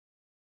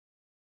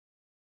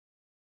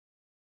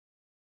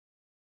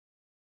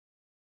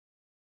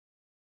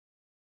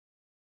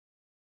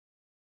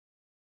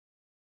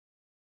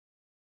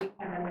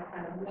have any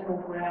kind of middle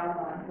ground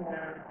on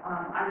here.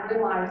 I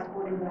realize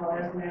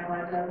 $40 an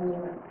hour doesn't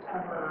even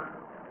cover,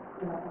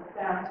 you know, the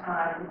staff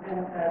time, the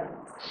benefits,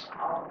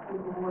 all the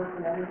people work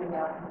and everything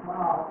else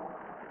involved.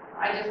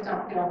 I just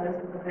don't feel this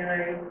is a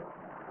very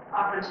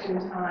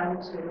opportune time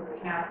to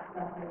have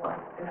something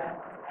like this,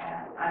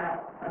 and I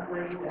don't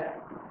agree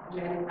that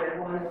January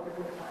 1 is a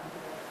good time.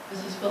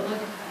 Mrs. Footlick?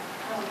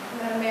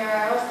 Madam Mayor,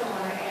 I also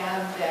want to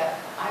add that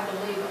I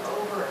believe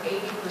over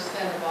 80%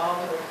 of all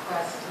the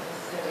requests to the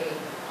city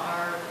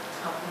are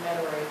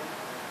complimentary,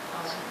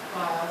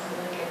 while also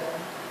given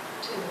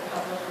to the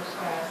public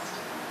request.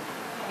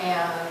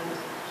 And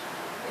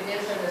it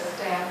is at a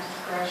staff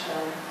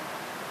discretion.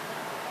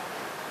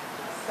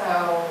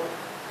 So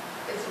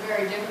it's a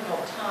very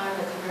difficult time,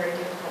 it's a very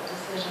difficult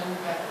decision,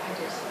 but I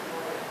do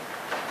support it.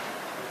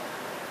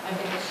 I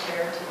think it's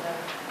fair to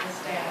the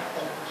staff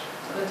and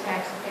to the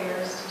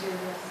taxpayers to do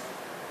this.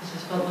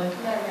 Mrs. Footlick?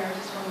 Madam Mayor,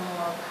 just one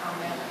more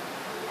comment.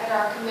 At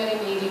our committee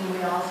meeting,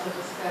 we also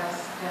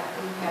discussed that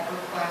we have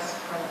requests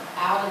from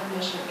out of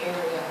mission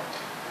area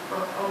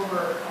for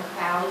over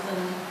 1,000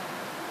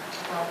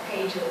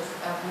 pages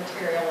of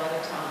material at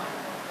a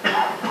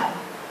time.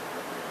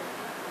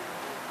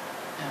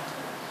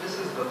 This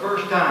is the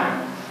first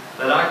time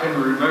that I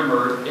can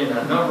remember in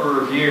a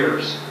number of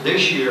years,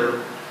 this year,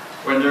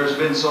 when there's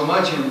been so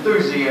much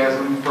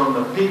enthusiasm from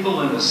the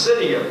people in the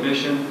city of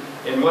Mission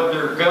in what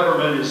their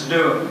government is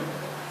doing.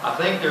 I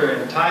think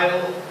they're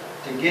entitled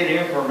to get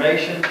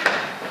information.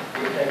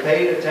 They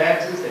pay the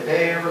taxes, they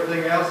pay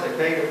everything else, they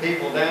pay the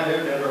people down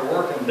here that are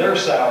working their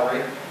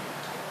salary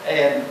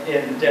and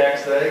in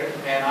tax day.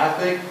 And I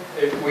think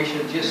we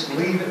should just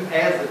leave it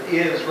as it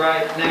is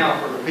right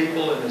now for the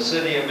people in the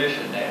city of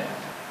Mission now.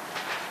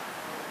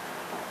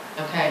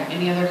 Okay,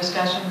 any other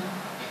discussion?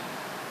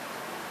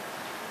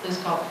 Please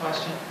call the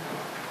question.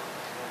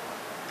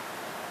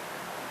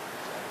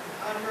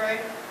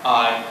 Andre?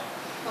 Aye.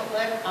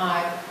 Footlick?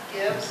 Aye.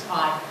 Gibbs?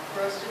 Aye.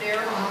 Rostadeer?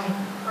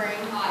 Aye.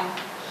 Crane?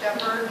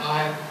 Shepherd?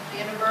 Aye.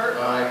 Vandenberg?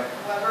 Aye.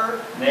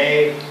 Weber?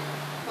 Nay.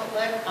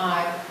 Footlick?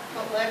 Aye.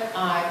 Footlick?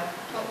 Aye.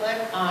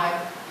 Footlick?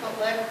 Aye.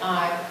 Footlick?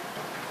 Aye.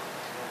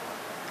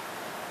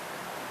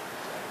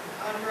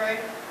 Andre?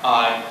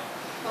 Aye.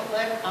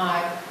 Footlick?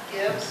 Aye.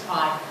 Gibbs?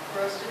 Aye.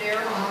 Rostadeer?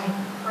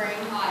 Aye. Crane?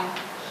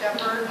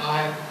 Shepherd?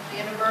 Aye.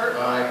 Vandenberg?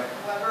 Aye.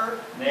 Weber?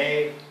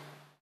 Nay.